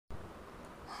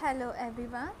Hello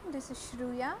everyone, this is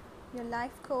Shruya, your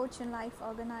life coach and life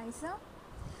organizer.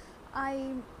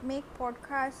 I make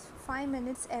podcasts 5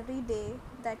 minutes every day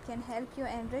that can help you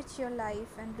enrich your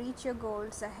life and reach your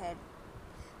goals ahead.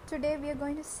 Today we are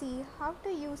going to see how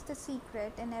to use the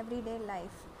secret in everyday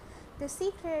life. The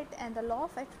secret and the law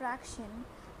of attraction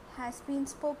has been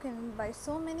spoken by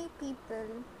so many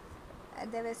people.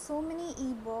 There were so many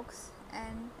ebooks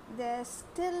and they're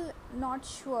still not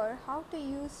sure how to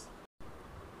use.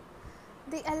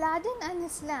 The Aladdin and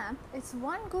his lamp is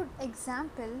one good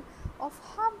example of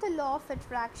how the law of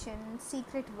attraction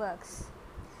secret works.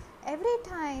 Every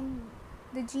time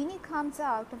the genie comes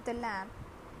out of the lamp,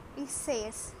 he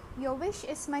says, "Your wish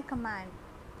is my command."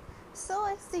 So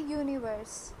is the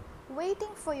universe,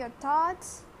 waiting for your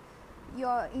thoughts,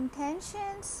 your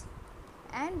intentions,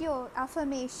 and your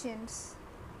affirmations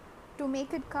to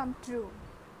make it come true.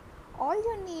 All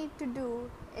you need to do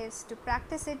is to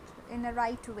practice it in a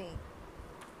right way.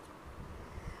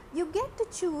 You get to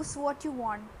choose what you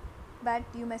want, but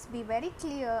you must be very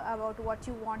clear about what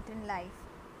you want in life.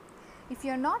 If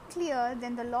you're not clear,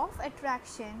 then the law of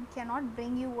attraction cannot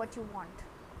bring you what you want.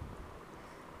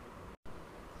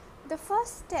 The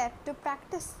first step to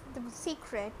practice the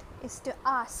secret is to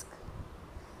ask.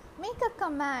 Make a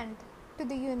command to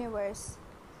the universe.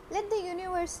 Let the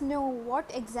universe know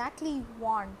what exactly you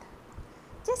want.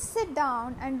 Just sit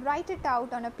down and write it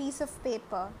out on a piece of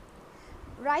paper.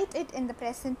 Write it in the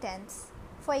present tense.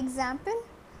 For example,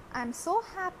 I'm so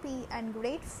happy and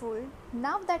grateful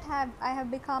now that I have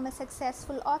become a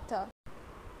successful author.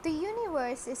 The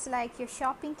universe is like your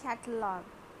shopping catalog.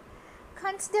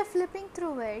 Consider flipping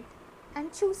through it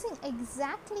and choosing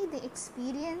exactly the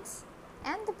experience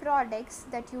and the products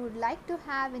that you would like to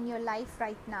have in your life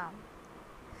right now.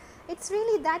 It's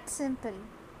really that simple.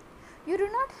 You do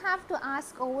not have to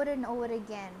ask over and over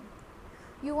again.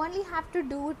 You only have to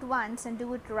do it once and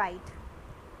do it right.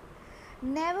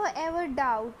 Never ever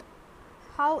doubt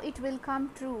how it will come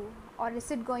true or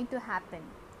is it going to happen.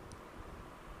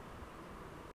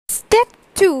 Step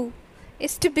 2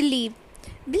 is to believe.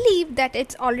 Believe that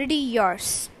it's already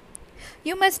yours.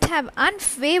 You must have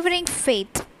unwavering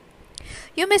faith.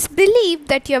 You must believe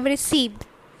that you have received.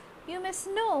 You must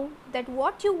know that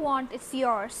what you want is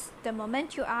yours the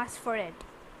moment you ask for it.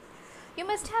 You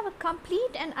must have a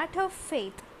complete and utter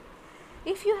faith.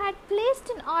 If you had placed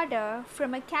an order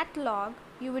from a catalog,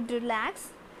 you would relax,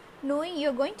 knowing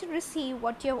you're going to receive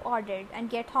what you have ordered and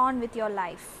get on with your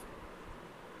life.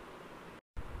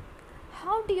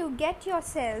 How do you get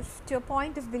yourself to a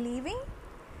point of believing?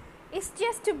 It's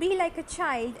just to be like a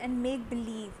child and make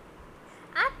believe.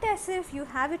 Act as if you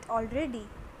have it already.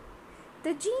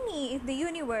 The genie in the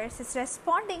universe is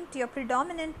responding to your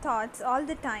predominant thoughts all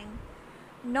the time,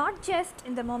 not just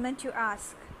in the moment you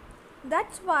ask.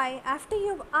 That's why after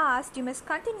you've asked, you must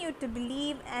continue to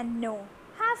believe and know.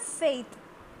 Have faith.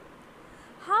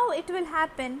 How it will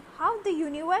happen, how the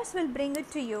universe will bring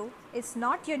it to you is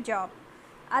not your job.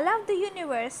 Allow the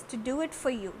universe to do it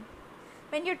for you.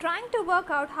 When you're trying to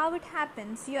work out how it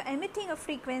happens, you're emitting a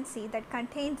frequency that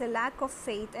contains a lack of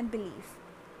faith and belief.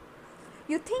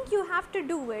 You think you have to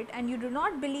do it and you do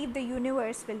not believe the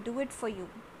universe will do it for you.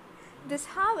 This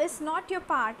how is not your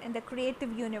part in the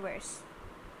creative universe.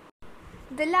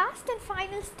 The last and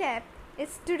final step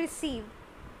is to receive.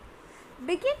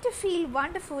 Begin to feel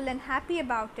wonderful and happy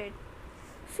about it.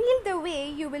 Feel the way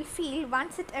you will feel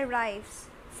once it arrives.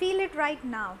 Feel it right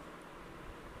now.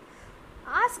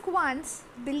 Ask once,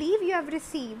 believe you have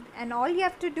received, and all you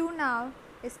have to do now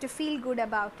is to feel good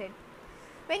about it.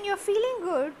 When you're feeling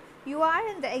good, you are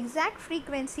in the exact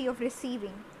frequency of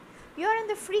receiving. You are in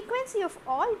the frequency of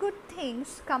all good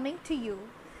things coming to you,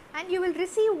 and you will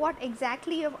receive what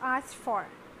exactly you have asked for.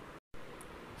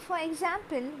 For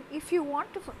example, if you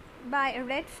want to buy a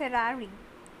red Ferrari,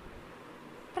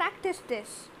 practice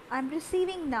this. I'm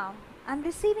receiving now. I'm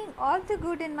receiving all the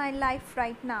good in my life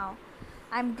right now.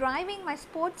 I'm driving my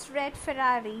sports red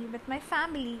Ferrari with my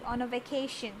family on a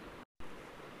vacation.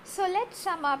 So let's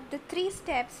sum up the 3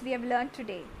 steps we have learned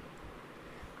today.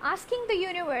 Asking the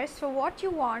universe for what you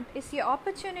want is your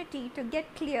opportunity to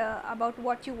get clear about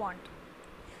what you want.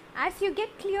 As you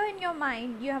get clear in your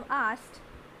mind, you have asked.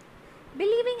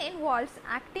 Believing involves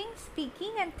acting,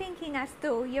 speaking, and thinking as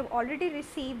though you have already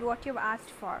received what you have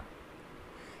asked for.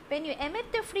 When you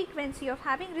emit the frequency of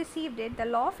having received it, the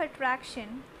law of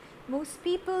attraction moves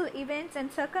people, events,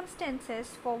 and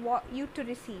circumstances for you to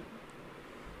receive.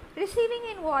 Receiving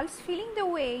involves feeling the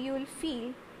way you will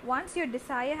feel once your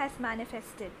desire has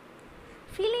manifested.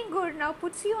 Feeling good now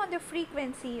puts you on the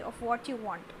frequency of what you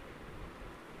want.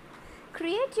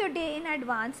 Create your day in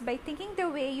advance by thinking the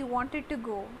way you want it to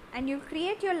go, and you'll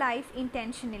create your life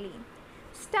intentionally.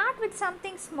 Start with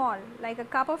something small, like a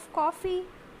cup of coffee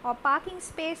or parking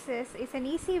spaces is an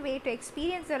easy way to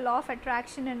experience the law of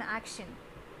attraction in action.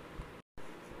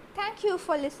 Thank you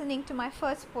for listening to my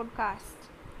first podcast.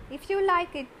 If you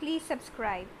like it, please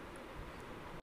subscribe.